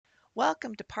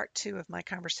Welcome to part two of my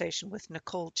conversation with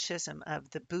Nikole Chisholm of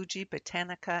the Bougie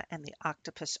Botanica and the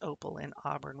Octopus Opal in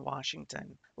Auburn,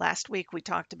 Washington. Last week we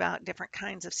talked about different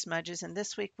kinds of smudges, and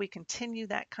this week we continue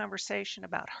that conversation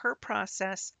about her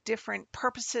process, different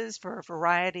purposes for a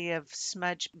variety of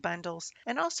smudge bundles,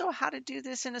 and also how to do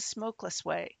this in a smokeless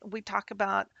way. We talk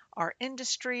about our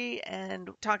industry and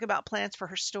talk about plans for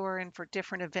her store and for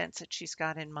different events that she's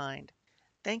got in mind.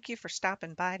 Thank you for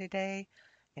stopping by today.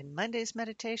 In Monday's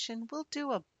meditation, we'll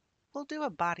do a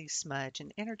body smudge,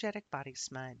 an energetic body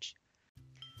smudge.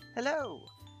 Hello,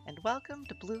 and welcome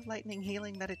to Blue Lightning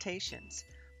Healing Meditations.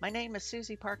 My name is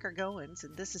Susie Parker Goins,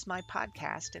 and this is my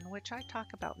podcast in which I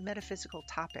talk about metaphysical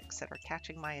topics that are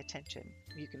catching my attention.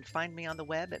 You can find me on the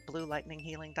web at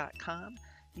bluelightninghealing.com.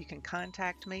 You can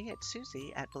contact me at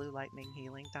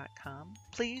susie@bluelightninghealing.com.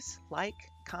 Please like,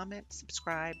 comment,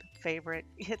 subscribe, favorite,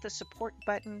 hit the support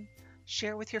button.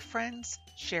 Share with your friends,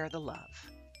 share the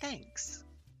love. Thanks.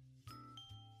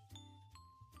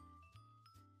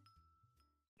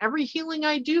 Every healing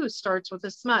I do starts with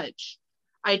a smudge.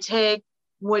 I take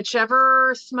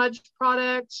whichever smudge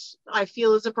product I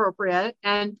feel is appropriate.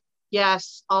 And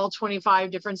yes, all 25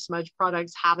 different smudge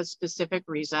products have a specific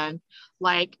reason.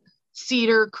 Like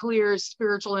cedar clears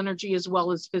spiritual energy as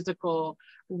well as physical.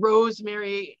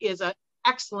 Rosemary is an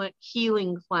excellent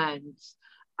healing cleanse.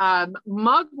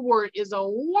 Mugwort is a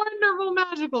wonderful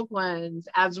magical cleanse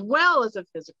as well as a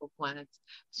physical cleanse.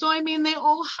 So, I mean, they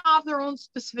all have their own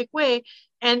specific way.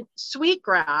 And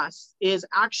sweetgrass is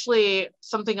actually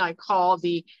something I call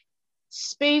the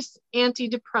space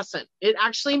antidepressant. It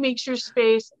actually makes your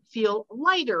space feel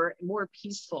lighter, more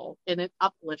peaceful, and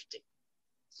uplifting.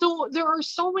 So there are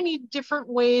so many different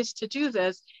ways to do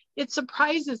this. It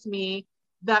surprises me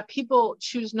that people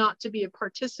choose not to be a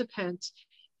participant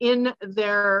in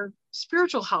their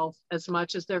spiritual health as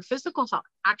much as their physical health,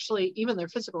 actually, even their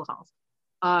physical health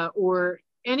or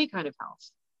any kind of health.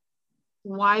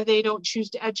 Why they don't choose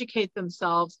to educate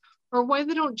themselves or why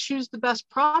they don't choose the best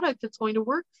product that's going to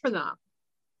work for them.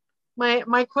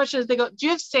 My question is, they go, do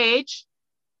you have sage?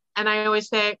 And I always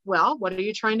say, well, what are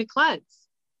you trying to cleanse?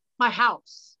 My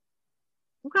house.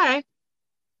 Okay.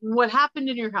 What happened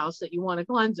in your house that you want to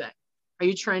cleanse it? Are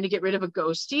you trying to get rid of a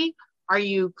ghostie? Are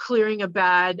you clearing a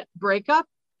bad breakup?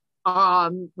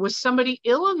 Was somebody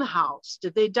ill in the house?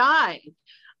 Did they die?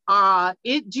 Do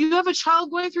you have a child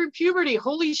going through puberty?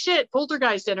 Holy shit,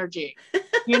 poltergeist energy.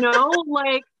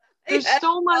 Like there's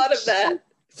so much of that.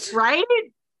 Right?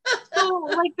 So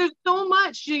like there's so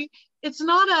much. It's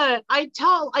not I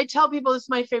tell people, this is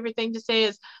my favorite thing to say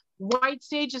is white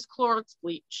sage is Clorox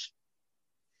bleach.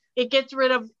 It gets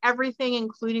rid of everything,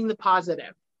 including the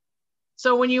positive.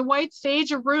 So when you white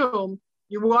sage a room,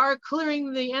 you are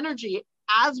clearing the energy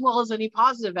as well as any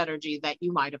positive energy that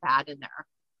you might have had in there.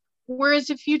 Whereas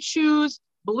if you choose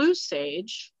blue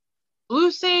sage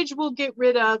will get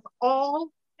rid of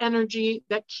all energy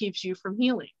that keeps you from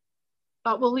healing,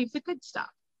 but will leave the good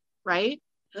stuff, right?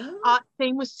 Oh.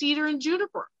 Same with cedar and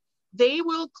juniper. They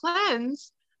will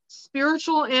cleanse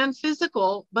spiritual and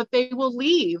physical, but they will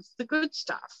leave the good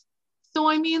stuff. So,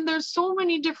 I mean, there's so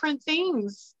many different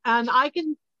things, and I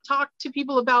can talk to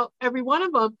people about every one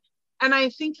of them. And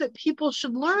I think that people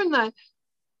should learn that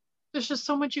there's just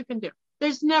so much you can do.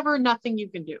 There's never nothing you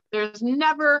can do. There's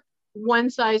never one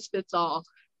size fits all.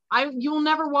 You will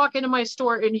never walk into my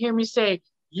store and hear me say,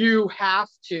 you have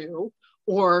to,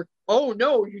 or, oh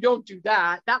no, you don't do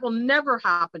that. That will never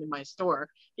happen in my store.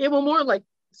 It will more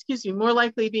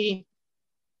likely be,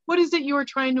 what is it you are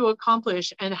trying to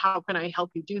accomplish and how can I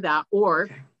help you do that? Or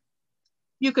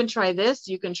you can try this,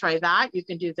 you can try that, you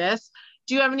can do this.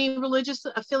 Do you have any religious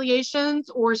affiliations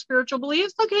or spiritual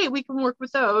beliefs? Okay, we can work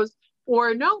with those.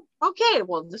 Or no, okay,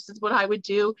 well, this is what I would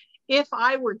do if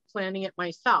I were planning it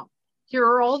myself. Here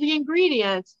are all the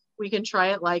ingredients. We can try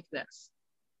it like this.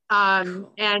 And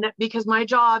because my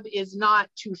job is not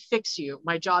to fix you,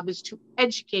 my job is to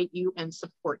educate you and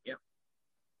support you.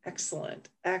 Excellent.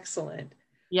 Excellent.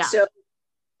 Yeah. So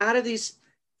out of these,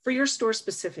 for your store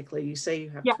specifically, you say you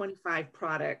have 25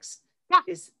 products. Yeah.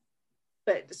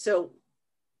 So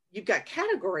you've got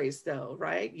categories though,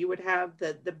 right? You would have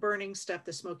the burning stuff,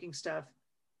 the smoking stuff.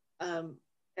 And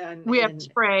we have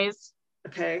sprays.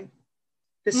 Okay.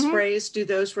 The sprays,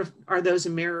 are those a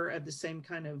mirror of the same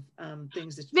kind of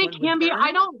things that they can be?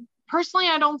 I don't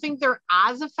think they're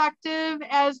as effective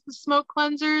as the smoke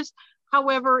cleansers.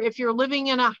 However, if you're living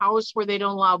in a house where they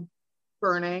don't allow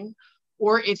burning,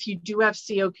 or if you do have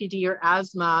COPD or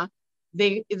asthma,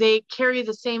 they carry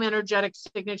the same energetic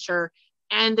signature,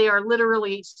 and they are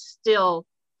literally still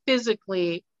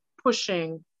physically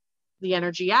pushing the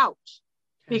energy out.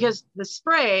 because the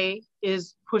spray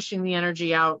is pushing the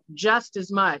energy out just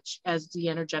as much as the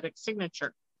energetic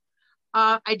signature.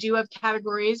 I do have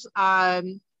categories.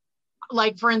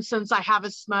 Like for instance, I have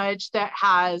a smudge that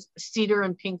has cedar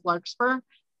and pink larkspur,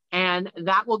 and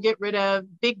that will get rid of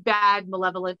big, bad,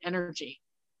 malevolent energy.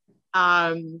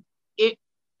 I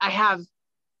have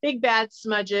big, bad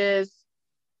smudges,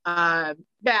 bad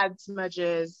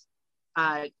smudges,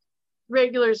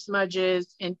 regular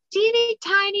smudges, and teeny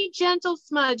tiny gentle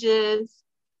smudges.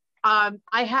 I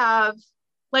have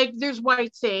like there's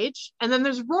white sage, and then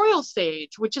there's royal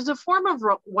sage, which is a form of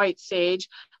white sage,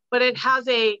 but it has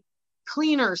a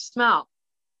cleaner smell.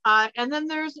 And then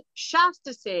there's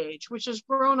Shasta sage, which is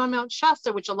grown on Mount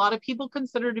Shasta, which a lot of people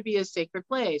consider to be a sacred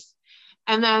place.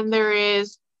 And then there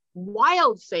is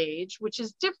wild sage, which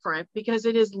is different because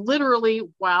it is literally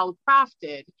wild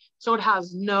crafted. So it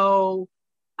has no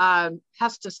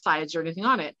pesticides or anything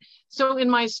on it. So in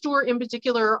my store in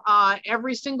particular,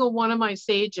 every single one of my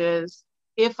sages,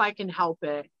 if I can help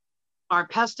it, are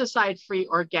pesticide-free,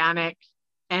 organic,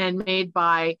 and made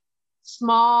by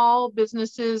small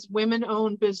businesses,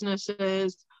 women-owned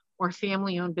businesses, or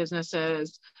family-owned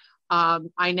businesses.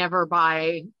 I never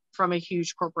buy from a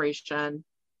huge corporation.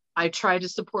 I try to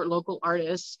support local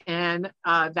artists, and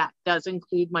that does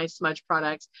include my smudge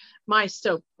products, my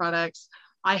soap products.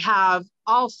 I have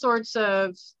all sorts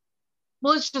of,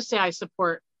 well, let's just say I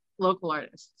support local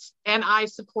artists, and I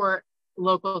support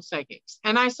local psychics,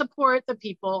 and I support the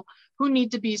people who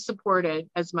need to be supported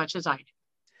as much as I do.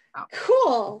 So.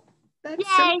 Cool. That's Yay.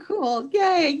 So cool.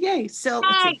 Yay, yay. So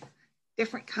let's Yay. see,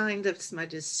 different kind of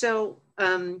smudges. So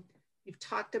you've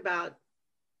talked about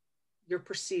your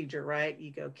procedure, right?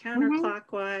 You go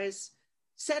counterclockwise,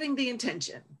 setting the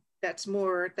intention. That's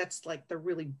like the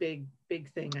really big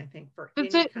thing, I think, for any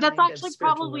kind That's actually of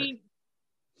spiritual work.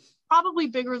 probably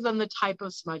bigger than the type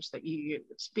of smudge that you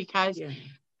use, because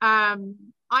I'm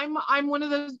one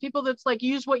of those people that's like,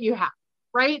 use what you have,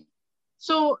 right?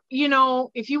 So,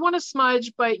 if you want to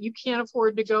smudge, but you can't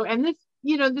afford to go, and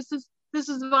this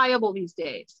is viable these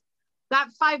days. That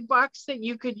 $5 that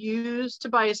you could use to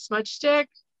buy a smudge stick,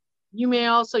 you may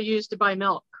also use to buy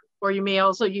milk, or you may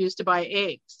also use to buy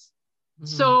eggs.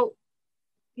 So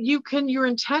your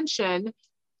intention,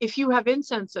 if you have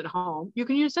incense at home, you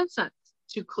can use incense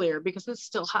to clear because it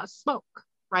still has smoke,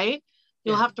 right?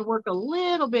 You'll have to work a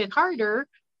little bit harder,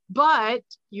 but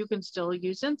you can still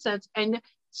use incense. And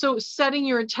so setting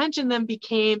your intention then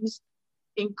becomes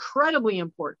incredibly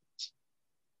important.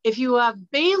 If you have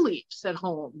bay leaves at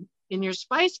home in your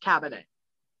spice cabinet,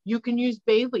 you can use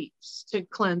bay leaves to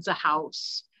cleanse a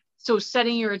house. So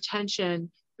setting your intention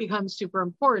becomes super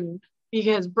important,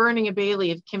 because burning a bay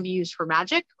leaf can be used for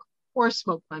magic or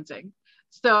smoke cleansing.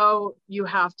 So you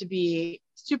have to be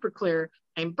super clear.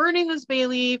 I'm burning this bay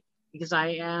leaf because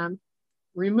I am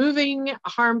removing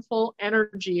harmful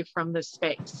energy from this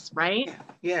space, right?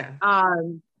 Yeah.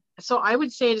 So I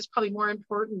would say it is probably more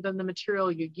important than the material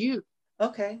you use.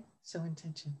 Okay. So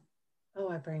intention. Oh,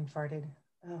 I brain farted.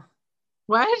 Oh.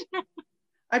 What?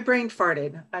 I brain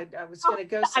farted. I was going to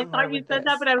go somewhere. I thought you said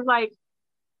that, but I was like,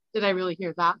 did I really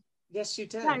hear that? Yes, you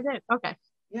did. Yeah, I did. Okay.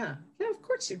 Yeah, of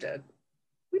course you did.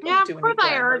 We don't Yeah, do of course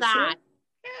I heard that.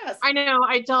 Yes. I know.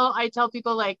 I tell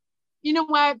people, like, you know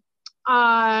what?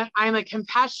 I'm a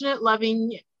compassionate,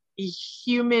 loving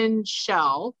human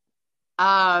shell,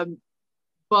 but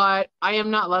I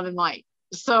am not love and light.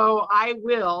 So I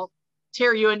will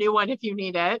tear you a new one if you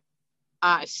need it.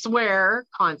 Swear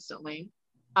constantly.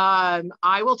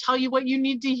 I will tell you what you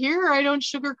need to hear. I don't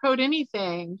sugarcoat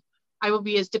anything. I will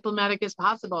be as diplomatic as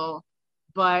possible.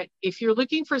 But if you're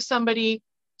looking for somebody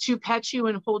to pet you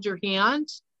and hold your hand,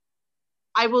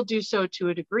 I will do so to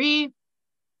a degree.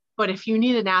 But if you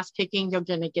need an ass kicking, you're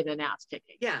going to get an ass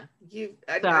kicking. Yeah,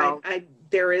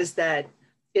 there is that.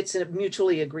 It's a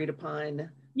mutually agreed upon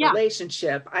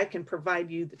relationship. I can provide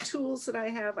you the tools that I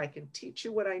have. I can teach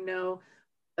you what I know,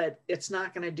 but it's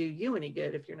not going to do you any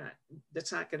good if you're not.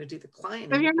 That's not going to do the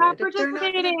client any good if they're not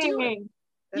going to do it.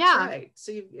 That's right.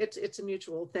 So it's a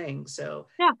mutual thing. So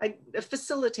a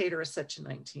facilitator is such a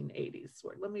 1980s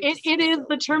word. It is.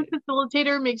 The term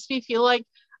facilitator makes me feel like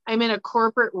I'm in a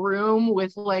corporate room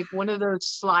with like one of those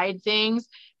slide things,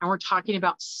 and we're talking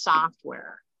about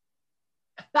software.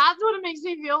 That's what it makes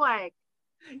me feel like.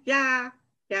 Yeah.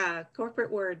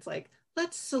 Corporate words like,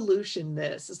 let's solution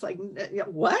this. It's like,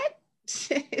 what?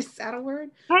 Is that a word?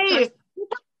 Hey,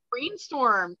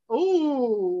 brainstorm.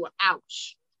 Oh,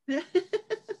 ouch.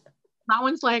 That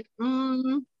one's like,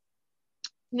 no,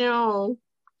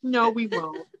 we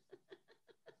won't.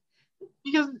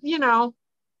 Because,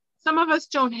 some of us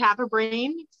don't have a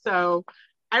brain. So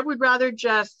I would rather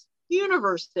just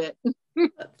Universe it.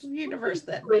 Let's universe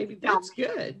that, baby. That's good.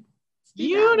 Let's do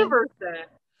Universe it.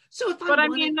 So if but I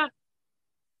mean,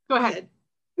 go ahead.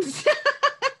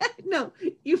 No,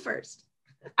 you first.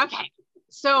 Okay.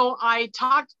 So I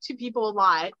talked to people a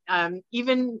lot,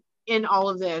 even in all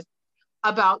of this,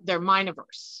 about their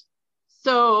Miniverse.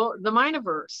 So the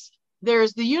Miniverse,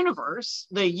 there's the universe,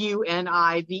 the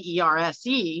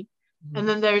UNIVERSE, and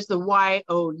then there's the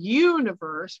YO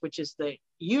universe, which is the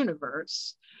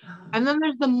universe. And then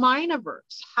there's the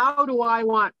Miniverse. How do I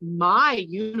want my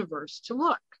universe to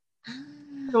look?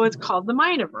 So it's called the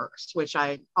Miniverse, which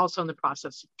I'm also in the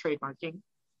process of trademarking.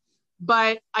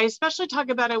 But I especially talk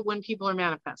about it when people are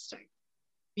manifesting,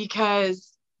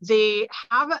 because they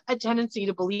have a tendency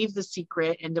to believe The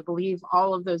Secret and to believe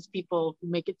all of those people who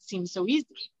make it seem so easy.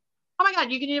 Oh my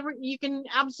God, you can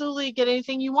absolutely get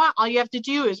anything you want. All you have to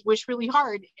do is wish really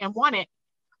hard and want it.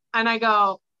 And I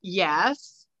go,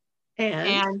 yes,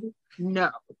 and no.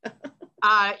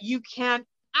 You can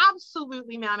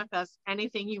absolutely manifest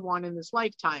anything you want in this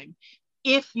lifetime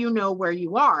if you know where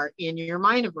you are in your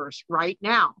Miniverse right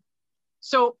now.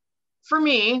 So for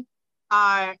me,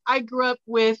 I grew up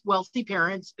with wealthy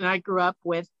parents, and I grew up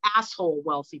with asshole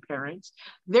wealthy parents.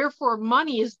 Therefore,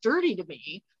 money is dirty to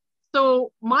me.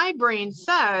 So my brain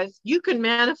says you can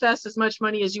manifest as much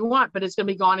money as you want, but it's going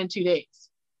to be gone in 2 days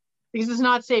because it's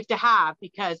not safe to have,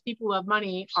 because people who have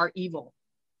money are evil.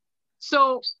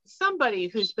 So somebody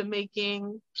who's been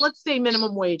making, let's say,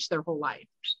 minimum wage their whole life,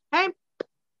 okay?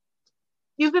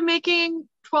 You've been making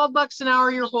 $12 an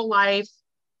hour your whole life,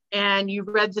 and you've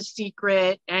read The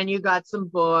Secret, and you got some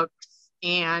books,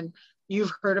 and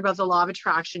you've heard about the law of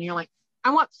attraction. You're like,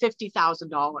 I want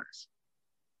 $50,000.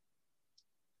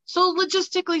 So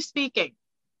logistically speaking,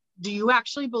 do you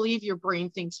actually believe your brain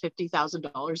thinks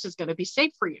 $50,000 is going to be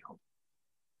safe for you?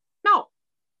 No.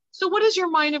 So what does your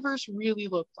Miniverse really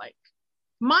look like?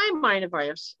 My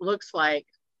Miniverse looks like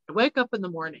I wake up in the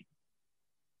morning.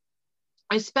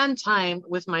 I spend time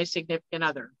with my significant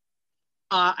other.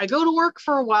 I go to work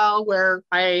for a while where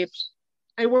I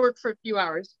work for a few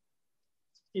hours.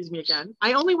 Excuse me again.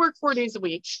 I only work 4 days a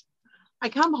week. I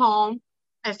come home.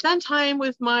 I spend time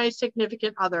with my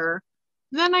significant other.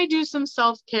 Then I do some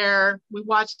self-care. We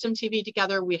watch some TV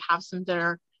together. We have some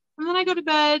dinner. And then I go to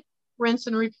bed, rinse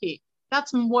and repeat.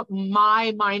 That's what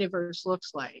my Miniverse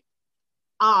looks like.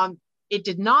 It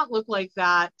did not look like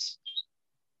that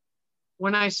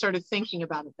when I started thinking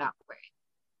about it that way.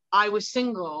 I was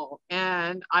single,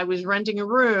 and I was renting a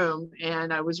room,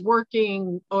 and I was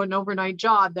working an overnight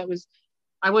job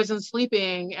I wasn't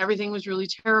sleeping. Everything was really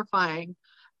terrifying.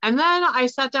 And then I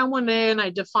sat down one day and I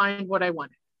defined what I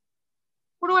wanted.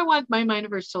 What do I want my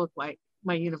Miniverse to look like?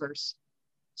 My universe.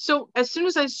 So as soon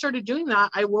as I started doing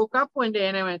that, I woke up one day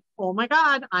and I went, oh my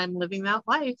God, I'm living that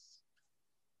life.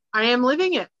 I am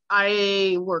living it.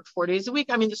 I work 4 days a week.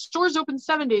 I mean, the store's open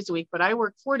 7 days a week, but I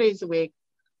work 4 days a week.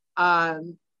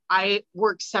 I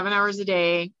work 7 hours a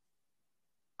day,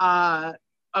 not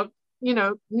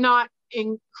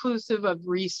inclusive of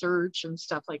research and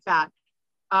stuff like that.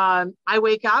 I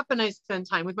wake up and I spend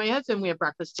time with my husband. We have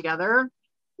breakfast together.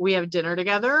 We have dinner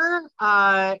together.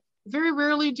 Very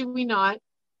rarely do we not.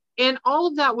 And all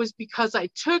of that was because I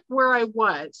took where I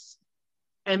was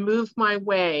and moved my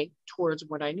way towards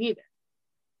what I needed.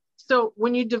 So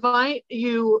when you define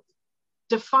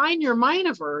your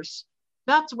Miniverse,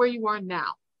 that's where you are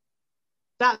now.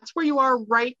 That's where you are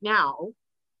right now.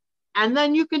 And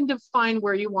then you can define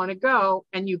where you want to go,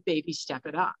 and you baby step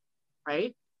it up,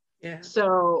 right? Yeah.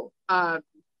 So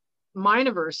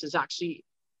Miniverse is actually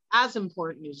as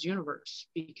important as universe,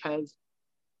 because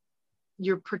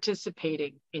you're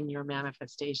participating in your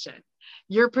manifestation.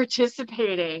 You're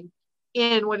participating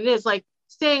in what it is. Like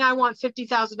saying I want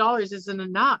 $50,000 isn't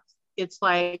enough. It's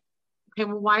like, okay,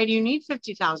 well, why do you need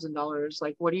 $50,000?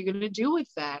 Like, what are you going to do with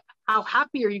that? How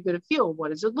happy are you going to feel?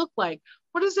 What does it look like?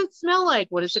 What does it smell like?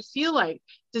 What does it feel like?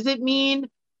 Does it mean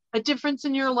a difference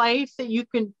in your life that you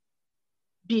can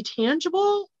be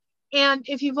tangible? And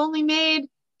if you've only made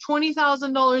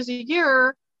 $20,000 a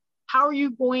year, how are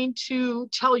you going to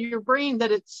tell your brain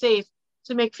that it's safe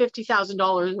to make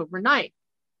 $50,000 overnight?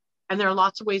 And there are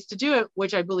lots of ways to do it,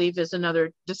 which I believe is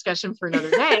another discussion for another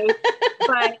day.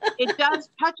 But it does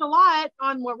touch a lot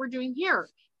on what we're doing here.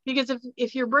 Because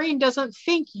if your brain doesn't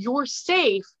think you're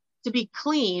safe to be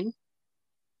clean,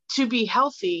 to be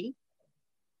healthy,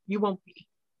 you won't be.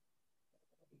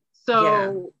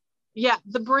 So yeah,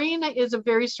 the brain is a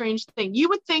very strange thing. You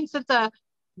would think that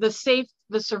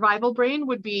the survival brain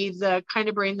would be the kind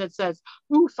of brain that says,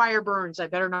 ooh, fire burns, I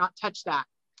better not touch that.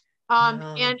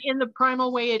 And in the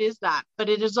primal way, it is that, but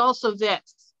it is also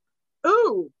this.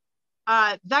 Ooh,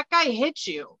 that guy hit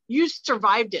you. You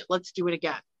survived it. Let's do it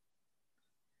again.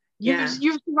 Yeah.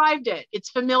 You've survived it. It's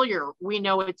familiar. We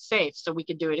know it's safe, so we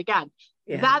can do it again.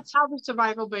 Yeah. That's how the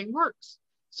survival brain works.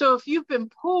 So if you've been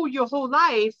pulled your whole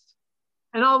life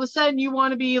and all of a sudden you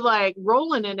want to be like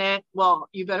rolling in it, well,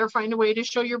 you better find a way to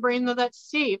show your brain that that's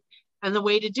safe. And the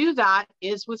way to do that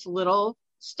is with little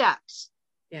steps.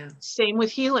 Yeah. Same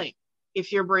with healing.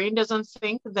 If your brain doesn't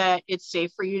think that it's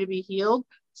safe for you to be healed,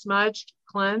 smudged,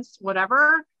 cleansed,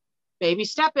 whatever, baby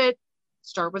step it.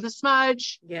 Start with a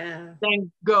smudge. Yeah.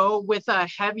 Then go with a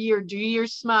heavier, dewier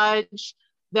smudge.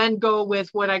 Then go with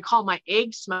what I call my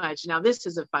egg smudge. Now, this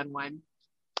is a fun one.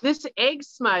 This egg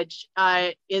smudge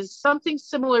is something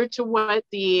similar to what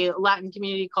the Latin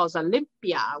community calls a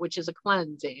limpia, which is a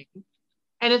cleansing.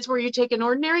 And it's where you take an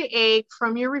ordinary egg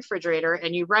from your refrigerator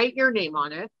and you write your name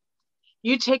on it.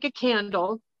 You take a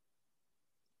candle.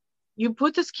 You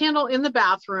put this candle in the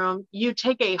bathroom. You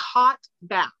take a hot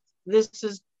bath. This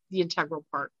is the integral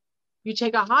part. You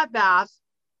take a hot bath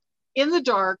in the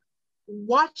dark,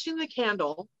 watching the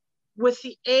candle with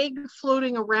the egg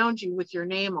floating around you with your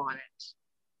name on it.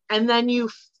 And then you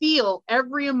feel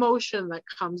every emotion that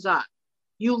comes up.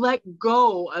 You let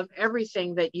go of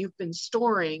everything that you've been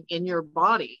storing in your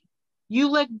body. You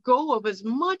let go of as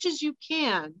much as you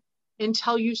can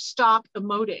until you stop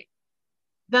emoting.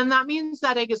 Then that means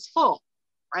that egg is full,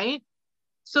 right?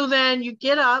 So then you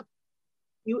get up,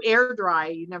 you air dry,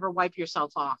 you never wipe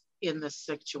yourself off in this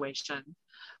situation.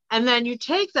 And then you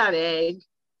take that egg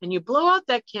and you blow out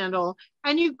that candle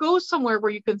and you go somewhere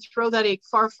where you can throw that egg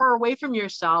far, far away from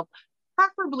yourself,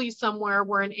 preferably somewhere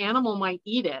where an animal might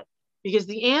eat it, because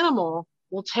the animal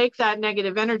will take that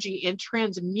negative energy and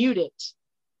transmute it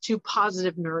to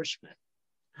positive nourishment.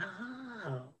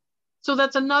 Oh. So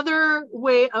that's another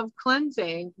way of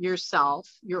cleansing yourself,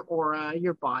 your aura,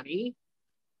 your body,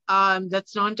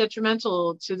 that's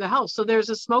non-detrimental to the health. So there's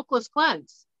a smokeless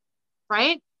cleanse,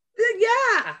 right?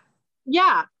 Yeah.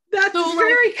 Yeah. That's so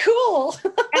very cool.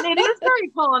 And it is very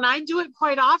cool. And I do it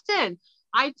quite often.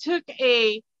 I took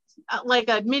a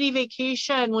mini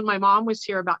vacation when my mom was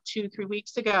here about 2-3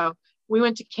 weeks ago. We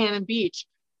went to Cannon Beach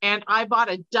and I bought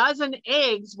a dozen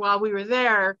eggs while we were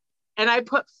there. And I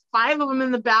put 5 of them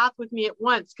in the bath with me at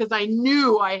once because I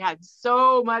knew I had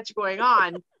so much going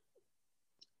on.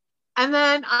 And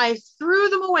then I threw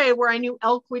them away where I knew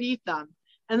elk would eat them.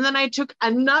 And then I took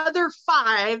another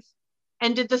 5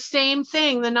 and did the same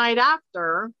thing the night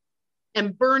after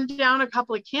and burned down a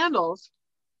couple of candles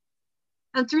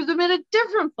and threw them in a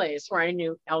different place where I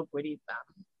knew elk would eat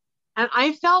them. And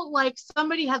I felt like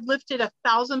somebody had lifted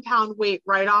 1,000-pound weight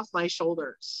right off my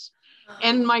shoulders.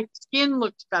 And my skin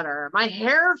looked better. My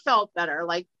hair felt better.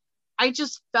 Like I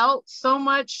just felt so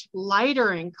much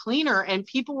lighter and cleaner. And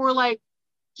people were like,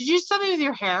 did you do something with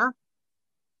your hair?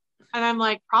 And I'm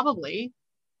like, probably,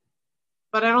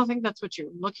 but I don't think that's what you're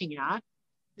looking at.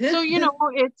 So,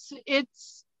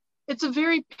 it's a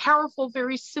very powerful,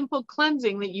 very simple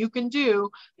cleansing that you can do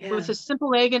with a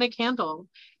simple egg and a candle.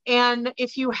 And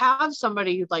if you have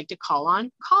somebody you'd like to call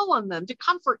on them to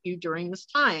comfort you during this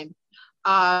time.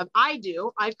 I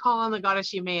call on the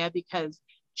goddess Yemaya because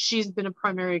she's been a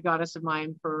primary goddess of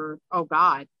mine for,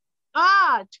 20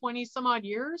 some odd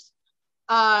years.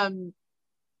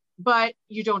 But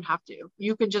you don't have to.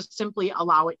 You can just simply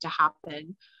allow it to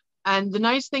happen. And the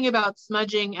nice thing about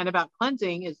smudging and about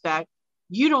cleansing is that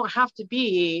you don't have to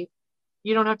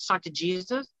talk to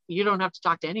Jesus. You don't have to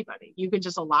talk to anybody. You can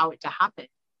just allow it to happen.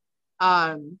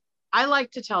 I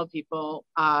like to tell people,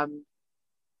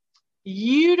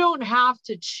 you don't have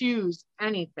to choose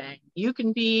anything. You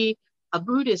can be a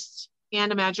Buddhist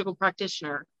and a magical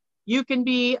practitioner. You can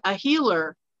be a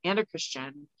healer and a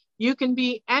Christian. You can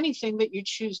be anything that you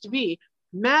choose to be.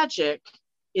 Magic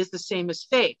is the same as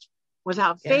faith.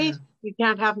 Without faith, you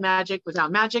can't have magic.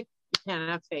 Without magic, you can't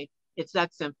have faith. It's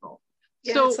that simple.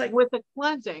 Yeah, so with the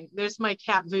cleansing, there's my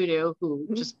cat Voodoo, who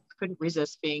just couldn't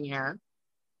resist being here.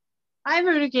 Hi,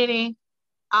 Voodoo Kitty.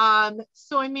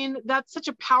 So, I mean, that's such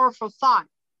a powerful thought.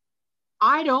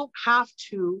 I don't have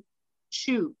to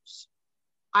choose.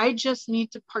 I just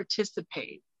need to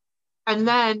participate. And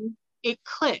then it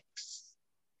clicks.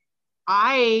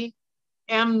 I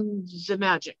am the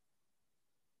magic.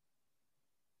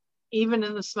 Even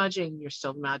in the smudging, you're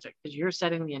still magic because you're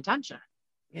setting the intention.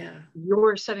 Yeah.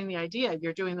 You're setting the idea.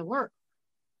 You're doing the work.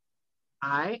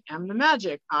 I am the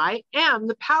magic. I am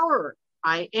the power.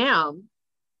 I am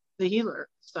the healer.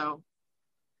 So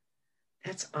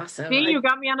that's awesome. See, you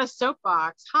got me on a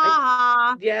soapbox.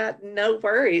 Ha! Yeah, no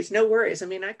worries. No worries. I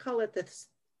mean, I call it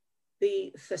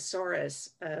the thesaurus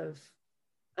of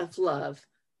love,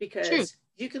 True. because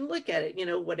you can look at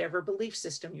it, whatever belief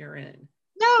system you're in,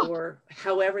 No. or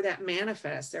however that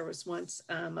manifests. There was once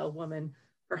a woman,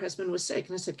 her husband was sick,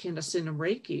 and I said, "Can I send him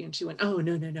Reiki?" And she went, "Oh,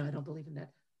 no, no, no, I don't believe in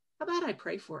that. How about I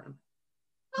pray for him?"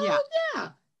 Yeah. Oh, yeah.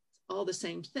 It's all the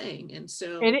same thing. And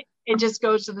so It just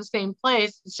goes to the same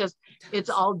place. It's just, it's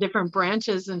all different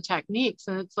branches and techniques.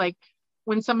 And it's like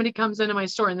when somebody comes into my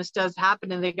store, and this does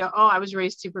happen, and they go, "Oh, I was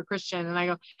raised super Christian." And I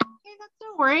go, "Hey,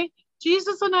 don't worry.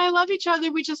 Jesus and I love each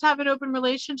other. We just have an open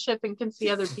relationship and can see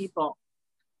other people."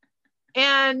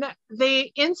 And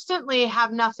they instantly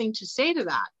have nothing to say to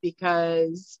that,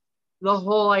 because the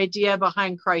whole idea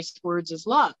behind Christ's words is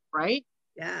love, right?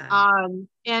 yeah.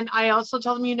 And I also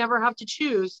tell them, you never have to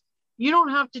choose. You don't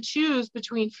have to choose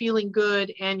between feeling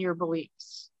good and your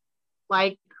beliefs.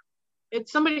 Like,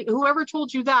 it's somebody, whoever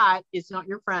told you that is not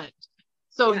your friend.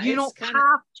 So Yeah, you it's don't kind of,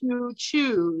 have to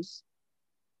choose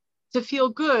to feel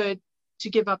good to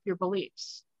give up your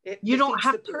beliefs. it You don't defeats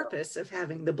have the to. purpose of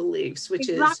having the beliefs, which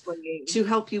is Exactly. to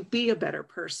help you be a better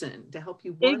person, to help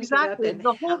you want to get up Exactly. and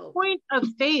The whole help. point of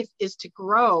faith is to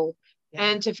grow Yeah.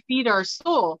 and to feed our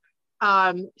soul.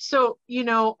 So,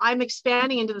 I'm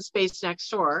expanding into the space next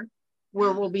door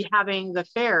where we'll be having the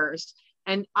fairs,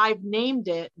 and I've named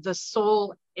it the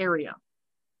soul area,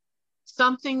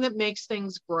 something that makes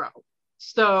things grow.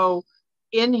 So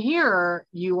in here,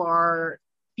 you are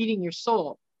feeding your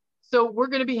soul. So we're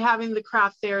going to be having the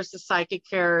craft fairs, the psychic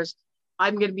fairs.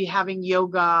 I'm going to be having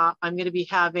yoga. I'm going to be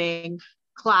having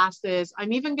classes.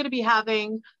 I'm even going to be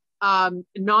having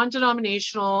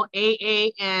non-denominational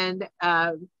AA and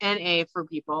NA for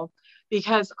people,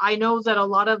 because I know that a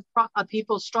lot of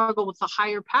people struggle with the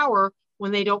higher power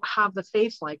when they don't have the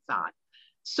faith like that.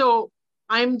 So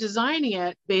I'm designing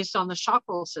it based on the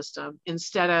chakra system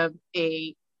instead of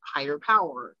a higher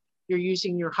power. You're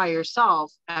using your higher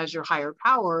self as your higher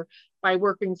power by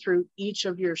working through each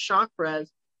of your chakras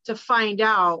to find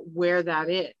out where that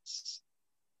is,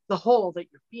 the hole that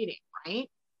you're feeding, right?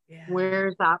 Yeah.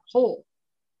 Where's that hole?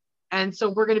 And so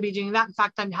we're going to be doing that. In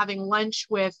fact, I'm having lunch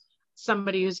with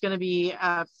somebody who's going to be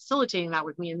facilitating that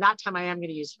with me. And that time I am going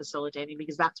to use facilitating,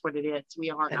 because that's what it is.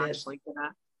 We aren't actually going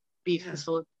to be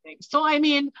facilitating. So, I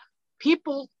mean,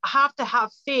 people have to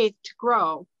have faith to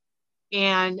grow.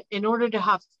 And in order to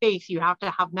have faith, you have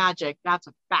to have magic. That's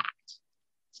a fact.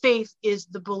 Faith is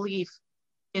the belief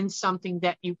in something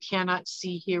that you cannot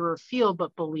see, hear, or feel,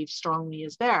 but believe strongly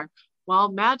is there.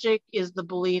 While magic is the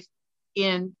belief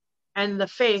in and the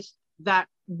faith that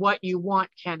what you want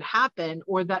can happen,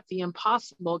 or that the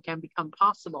impossible can become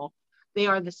possible. They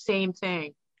are the same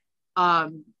thing.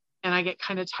 And I get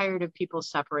kind of tired of people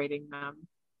separating them.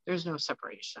 There's no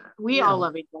separation. We all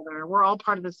love each other. We're all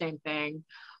part of the same thing.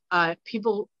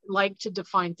 People like to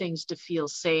define things to feel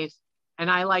safe, and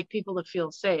I like people to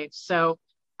feel safe. So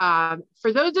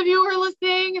for those of you who are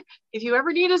listening, if you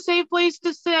ever need a safe place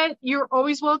to sit, you're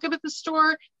always welcome at the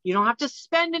store. You don't have to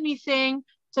spend anything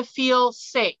to feel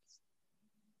safe.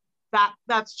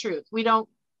 That's truth. We don't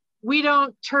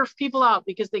turf people out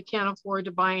because they can't afford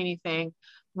to buy anything.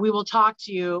 We will talk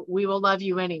to you. We will love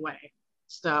you anyway.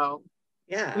 So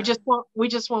yeah, we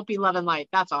just won't be love and light.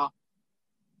 That's all.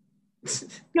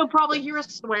 You'll probably hear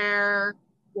us swear,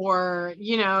 or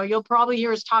you'll probably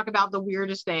hear us talk about the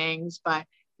weirdest things, but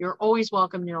you're always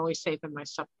welcome. You're always safe in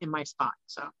my spot.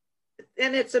 So,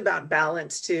 and it's about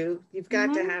balance too. You've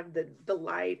got to have the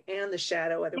light and the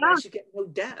shadow, otherwise you get no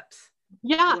depth.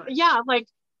 Yeah. Like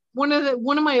one of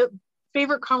my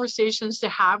favorite conversations to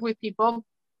have with people,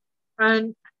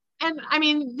 and I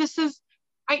mean,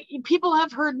 people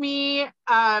have heard me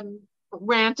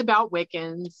rant about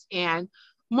Wiccans, and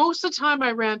most of the time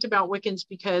I rant about Wiccans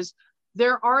because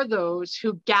there are those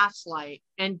who gaslight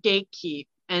and gatekeep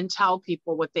and tell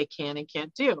people what they can and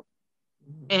can't do.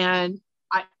 And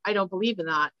I don't believe in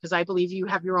that, because I believe you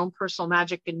have your own personal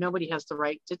magic and nobody has the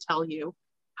right to tell you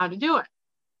how to do it.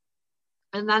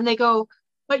 And then they go,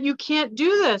 "But you can't do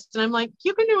this." And I'm like,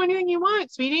 "You can do anything you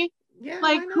want, sweetie." Yeah,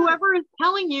 like whoever is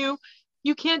telling you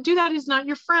you can't do that is not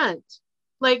your friend.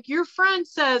 Like, your friend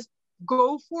says,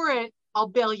 "Go for it, I'll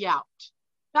bail you out."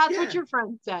 That's what your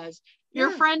friend says.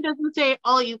 Your friend doesn't say,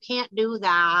 "Oh, you can't do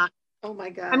that." Oh my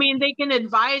God. I mean, they can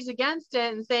advise against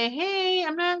it and say, "Hey,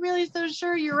 I'm not really so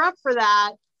sure you're up for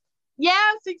that."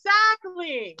 Yes,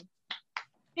 exactly.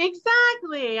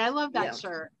 I love that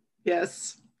shirt.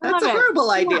 Yes. That's a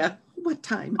horrible idea. What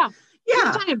time?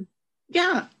 What time?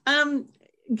 Yeah.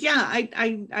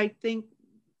 I think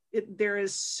there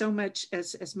is so much,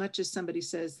 as much as somebody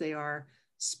says they are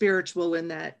spiritual in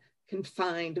that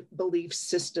confined belief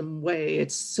system way,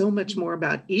 it's so much more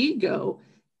about ego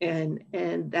and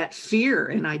that fear.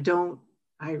 And I don't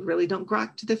I really don't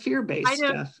grok to the fear-based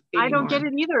stuff anymore. I don't get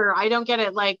it either. I don't get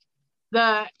it. Like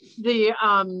the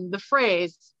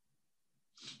phrase,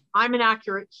 I'm an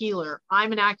accurate healer.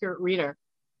 I'm an accurate reader.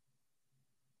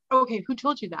 Okay, who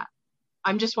told you that?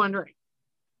 I'm just wondering.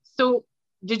 So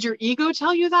did your ego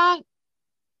tell you that?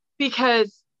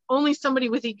 Because only somebody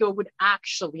with ego would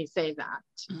actually say that.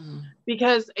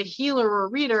 Because a healer or a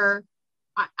reader,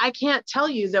 I can't tell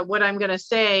you that what I'm going to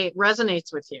say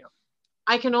resonates with you.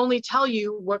 I can only tell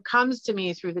you what comes to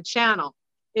me through the channel.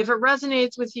 If it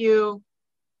resonates with you,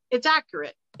 it's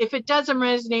accurate. If it doesn't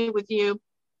resonate with you,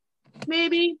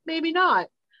 maybe not.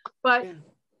 But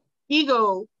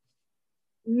ego,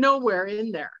 nowhere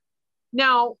in there.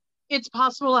 Now, it's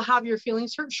possible to have your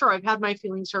feelings hurt. Sure, I've had my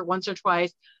feelings hurt once or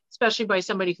twice, especially by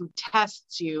somebody who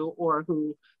tests you or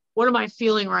who, what am I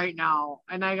feeling right now?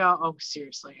 And I go, oh,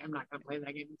 seriously, I'm not going to play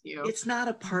that game with you. It's not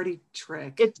a party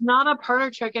trick. It's not a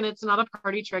party trick, and it's not a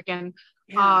party trick. And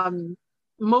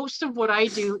most of what I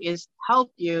do is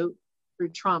help you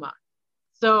through trauma.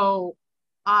 So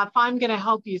if I'm going to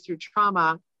help you through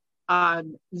trauma,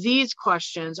 these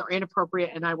questions are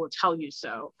inappropriate, and I will tell you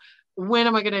so. When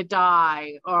am I going to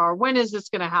die? Or when is this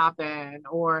going to happen?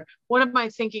 Or what am I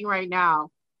thinking right now?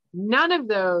 None of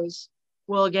those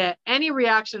will get any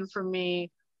reaction from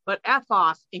me, but F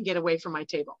off and get away from my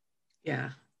table.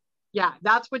 Yeah. Yeah,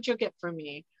 that's what you'll get from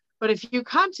me. But if you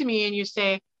come to me and you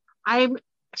say, I'm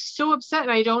so upset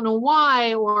and I don't know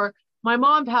why, or my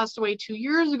mom passed away 2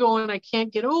 years ago and I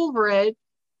can't get over it,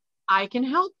 I can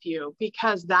help you,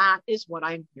 because that is what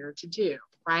I'm here to do,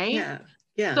 right? Yeah.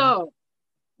 Yeah. So,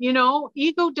 you know,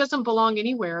 ego doesn't belong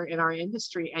anywhere in our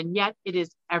industry, and yet it is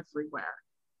everywhere,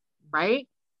 right?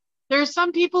 There are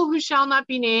some people who shall not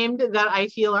be named that I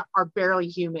feel are barely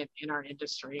human in our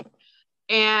industry.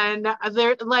 And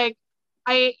they're like,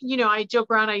 I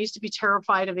joke around, I used to be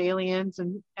terrified of aliens,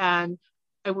 and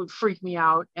it would freak me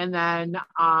out. And then,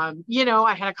 I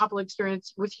had a couple of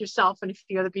experiences with yourself and a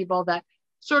few other people that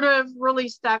sort of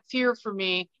released that fear for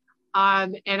me.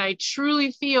 And I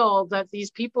truly feel that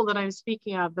these people that I'm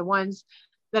speaking of, the ones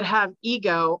that have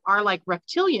ego, are like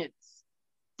reptilians.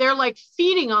 They're like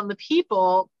feeding on the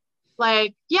people.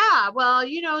 Like, yeah, well,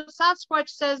 Sasquatch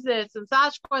says this and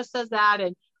Sasquatch says that.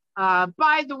 And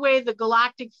by the way, the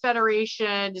Galactic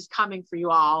Federation is coming for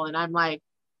you all. And I'm like,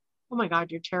 oh my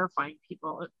God, you're terrifying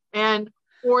people.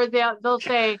 Or they'll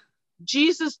say,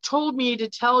 Jesus told me to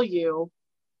tell you,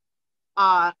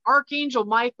 Archangel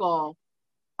Michael,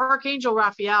 Archangel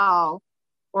Raphael,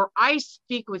 or I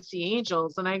speak with the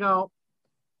angels. And I go,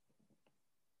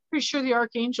 pretty sure the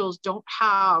archangels don't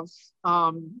have,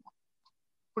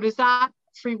 what is that?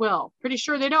 Free will. Pretty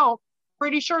sure they don't.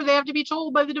 Pretty sure they have to be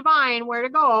told by the divine where to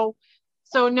go.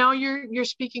 So now you're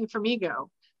speaking from ego.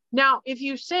 Now, if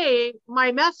you say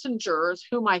my messengers,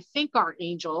 whom I think are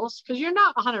angels, because you're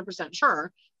not 100%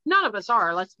 sure, none of us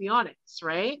are, let's be honest,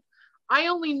 right? I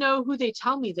only know who they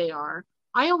tell me they are.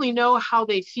 I only know how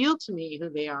they feel to me who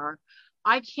they are.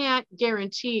 I can't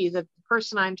guarantee that the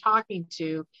person I'm talking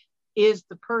to is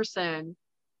the person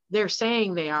they're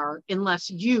saying they are, unless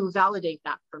you validate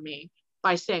that for me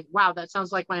by saying, wow, that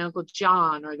sounds like my Uncle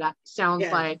John, or that sounds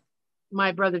like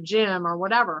my brother Jim, or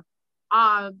whatever.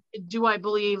 Do I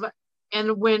believe?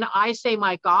 And when I say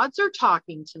my gods are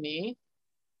talking to me,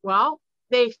 well,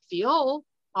 they feel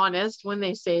honest when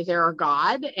they say they're a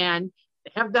god, and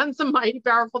they have done some mighty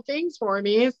powerful things for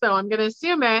me. So I'm going to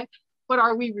assume it. But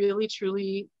are we really,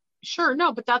 truly sure?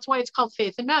 No, but that's why it's called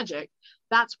faith and magic.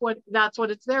 That's what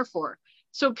it's there for.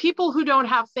 So people who don't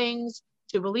have things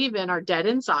to believe in are dead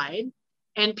inside,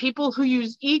 and people who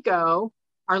use ego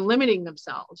are limiting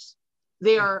themselves.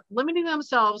 They are limiting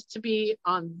themselves to be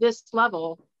on this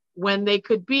level when they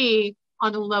could be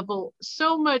on a level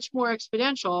so much more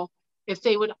exponential if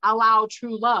they would allow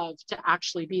true love to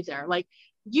actually be there. Like,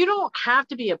 you don't have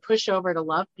to be a pushover to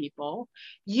love people.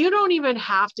 You don't even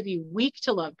have to be weak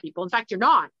to love people. In fact, you're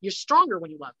not. You're stronger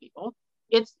when you love people.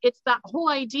 It's that whole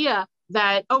idea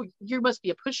that, oh, you must be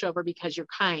a pushover because you're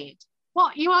kind.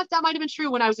 Well, you know what? That might have been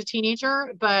true when I was a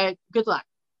teenager, but good luck.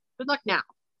 Good luck now.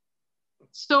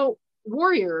 So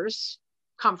warriors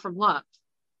come from love.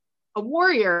 A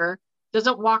warrior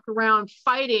doesn't walk around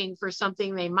fighting for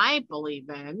something they might believe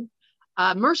in.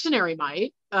 A mercenary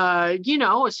might, a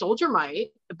soldier might,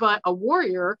 but a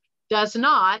warrior does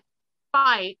not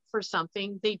fight for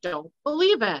something they don't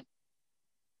believe in.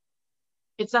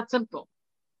 It's that simple.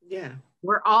 Yeah.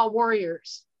 We're all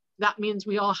warriors. That means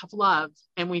we all have love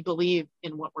and we believe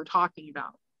in what we're talking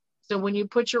about. So when you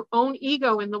put your own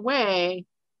ego in the way,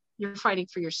 you're fighting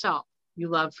for yourself. You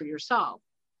love for yourself.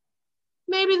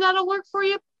 Maybe that'll work for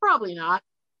you. Probably not,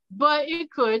 but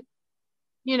it could,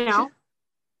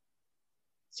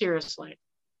 Seriously.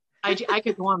 I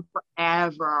could go on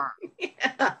forever.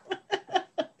 Yeah.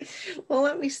 Well,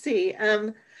 let me see.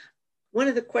 One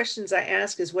of the questions I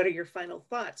ask is, what are your final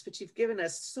thoughts? But you've given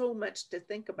us so much to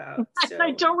think about. I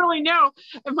So don't really know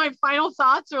if my final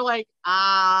thoughts are like,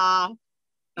 yeah,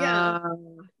 uh,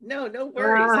 no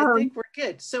worries. I think we're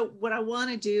good. So what I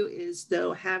want to do is,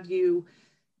 though, have you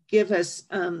give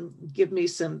me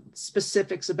some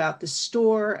specifics about the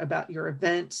store, about your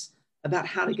events, about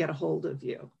how to get a hold of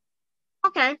you.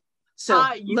 okay. So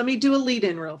let me do a lead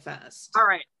in real fast. All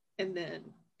right. And then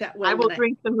that way I will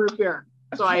drink some root beer.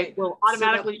 So okay. I will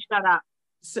automatically shut up.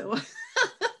 So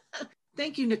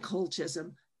thank you, Nikole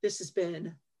Chisholm. This has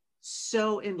been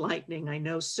so enlightening. I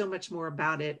know so much more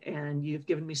about it, and you've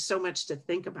given me so much to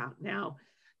think about now.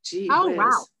 Gee whiz.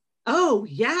 Wow. Oh,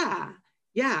 yeah.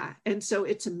 Yeah. And so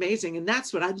it's amazing. And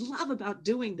that's what I love about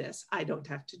doing this. I don't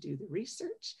have to do the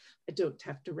research. I don't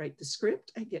have to write the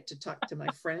script. I get to talk to my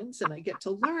friends and I get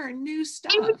to learn new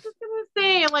stuff. I was just going to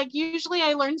say, like, usually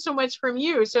I learn so much from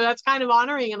you. So that's kind of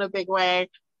honoring in a big way.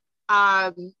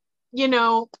 You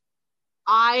know,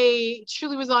 I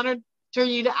truly was honored for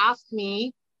you to ask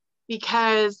me,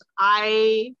 because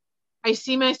I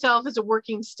see myself as a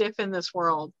working stiff in this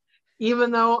world.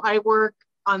 Even though I work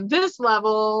on this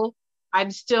level,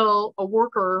 I'm still a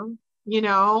worker, you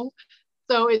know?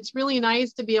 So it's really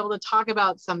nice to be able to talk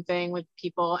about something with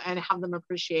people and have them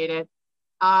appreciate it.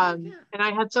 And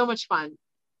I had so much fun.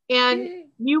 And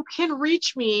you can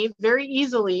reach me very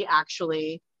easily,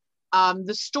 actually.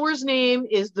 The store's name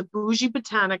is the Bougie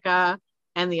Botanica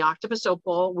and the Octopus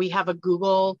Opal. We have a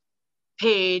Google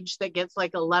page that gets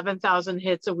like 11,000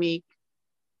 hits a week,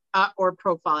 or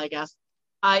profile, I guess.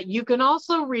 You can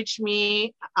also reach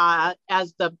me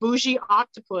as the Bougie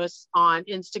Octopus on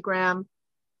Instagram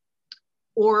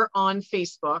or on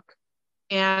Facebook.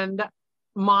 And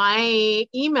my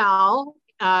email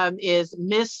is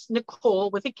Miss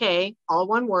Nikole with a K, all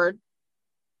one word,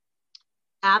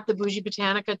 at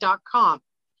thebougieBotanica.com.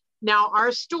 Now,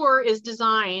 our store is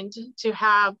designed to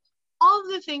have all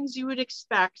of the things you would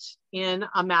expect in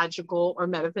a magical or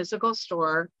metaphysical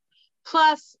store,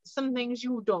 plus some things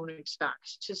you don't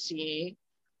expect to see.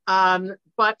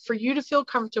 But for you to feel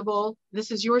comfortable, this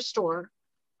is your store.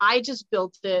 I just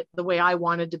built it the way I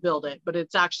wanted to build it, but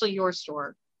it's actually your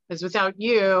store. Because without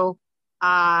you,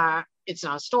 it's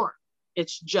not a store.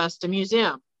 It's just a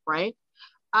museum, right?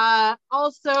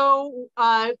 Also,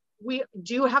 we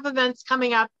do have events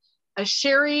coming up.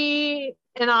 Sherry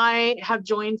and I have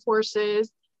joined forces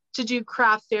to do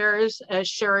craft fairs.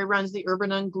 Sherry runs the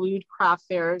Urban Unglued craft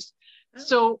fairs.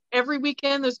 So every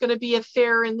weekend there's going to be a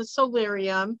fair in the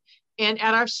solarium. And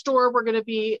at our store, we're going to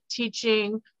be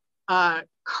teaching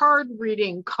card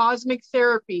reading, cosmic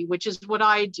therapy, which is what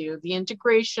I do, the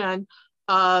integration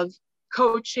of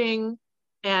coaching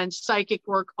and psychic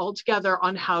work all together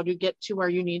on how to get to where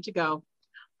you need to go.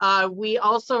 We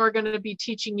also are going to be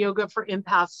teaching yoga for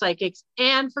empath psychics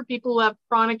and for people who have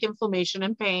chronic inflammation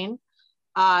and pain.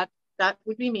 That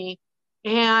would be me.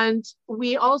 And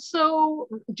we also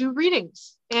do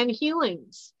readings and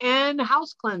healings and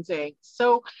house cleansing.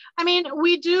 So, I mean,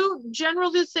 we do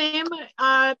generally the same,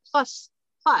 plus.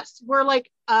 We're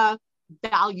like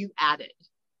value added.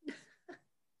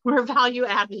 We're a value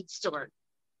added store.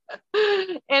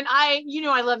 And I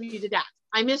love you to death.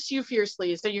 I miss you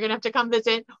fiercely. So you're going to have to come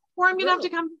visit, or I'm going to have to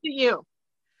come visit you.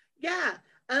 Yeah.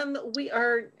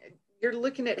 You're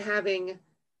looking at having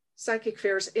psychic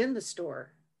fairs in the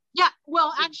store. Yeah.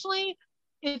 Well, actually,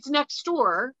 it's next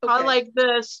door. Okay. Like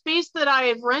the space that I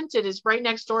have rented is right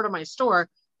next door to my store,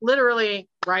 literally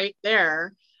right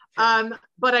there. Okay.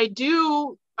 But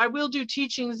I will do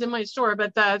teachings in my store,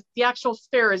 but the actual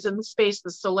fair is in the space, the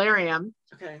solarium.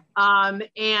 Okay.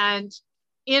 And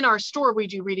in our store, we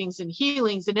do readings and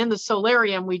healings, and in the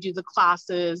solarium, we do the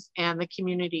classes and the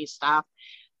community stuff.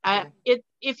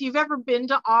 If you've ever been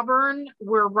to Auburn,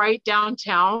 we're right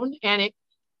downtown, and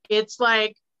it's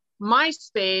like my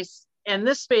space and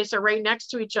this space are right next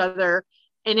to each other.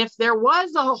 And if there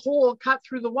was a hole cut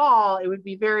through the wall, it would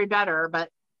be very better, but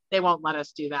they won't let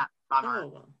us do that.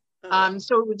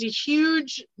 So it was a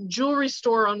huge jewelry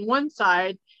store on one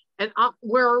side, and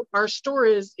where our store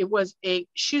is, it was a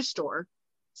shoe store.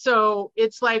 So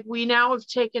it's like we now have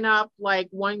taken up like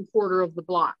 1/4 of the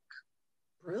block.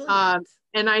 Brilliant.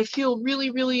 And I feel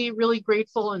really, really, really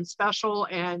grateful and special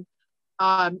and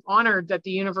honored that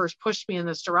the universe pushed me in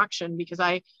this direction, because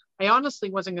I honestly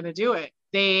wasn't going to do it.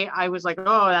 I was like,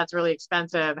 oh, that's really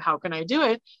expensive. How can I do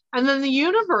it? And then the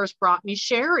universe brought me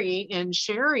Sherry, and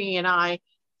Sherry and I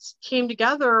came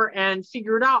together and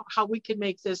figured out how we could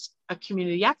make this a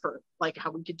community effort, like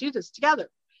how we could do this together.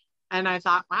 And I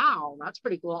thought, wow, that's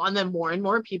pretty cool. And then more and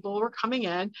more people were coming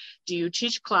in. Do you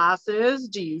teach classes?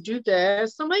 Do you do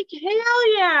this? I'm like,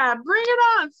 hell yeah, bring it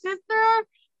on, sister.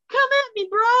 Come at me,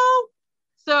 bro.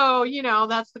 So, you know,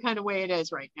 that's the kind of way it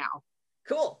is right now.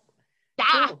 Cool.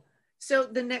 Yeah. Cool. So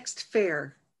the next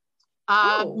fair.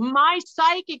 Oh. My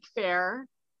psychic fair,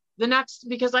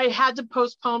 because I had to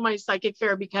postpone my psychic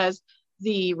fair because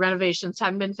the renovations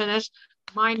hadn't been finished.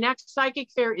 My next psychic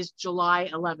fair is July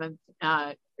 11th,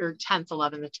 or 10th,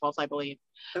 11th, and 12th, I believe.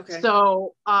 Okay.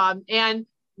 So, and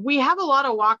we have a lot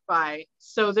of walk by.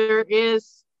 So there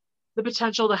is the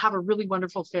potential to have a really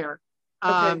wonderful fair.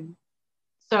 Okay.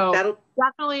 So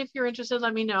definitely, if you're interested,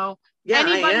 let me know. Yeah,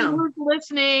 anybody I am. who's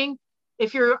listening,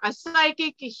 if you're a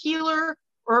psychic, a healer,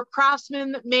 or a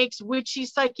craftsman that makes witchy,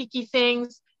 psychic-y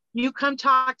things, you come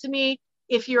talk to me.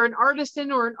 If you're an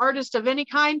artisan or an artist of any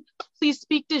kind, please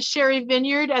speak to Sherry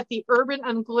Vineyard at the Urban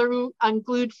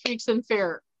Unglued Freaks and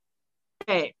Fair.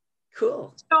 Okay.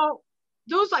 Cool. So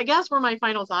those, I guess, were my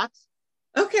final thoughts.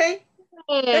 Okay.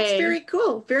 Hey. That's very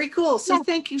cool. Very cool. So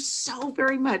thank you so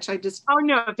very much. Oh,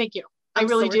 no, thank you. I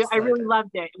really do. Excited. I really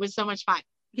loved it. It was so much fun.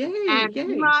 Yay. And yay.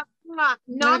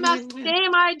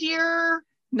 Namaste, my dear.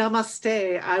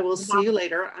 Namaste. I will see you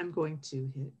later. I'm going to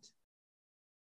hit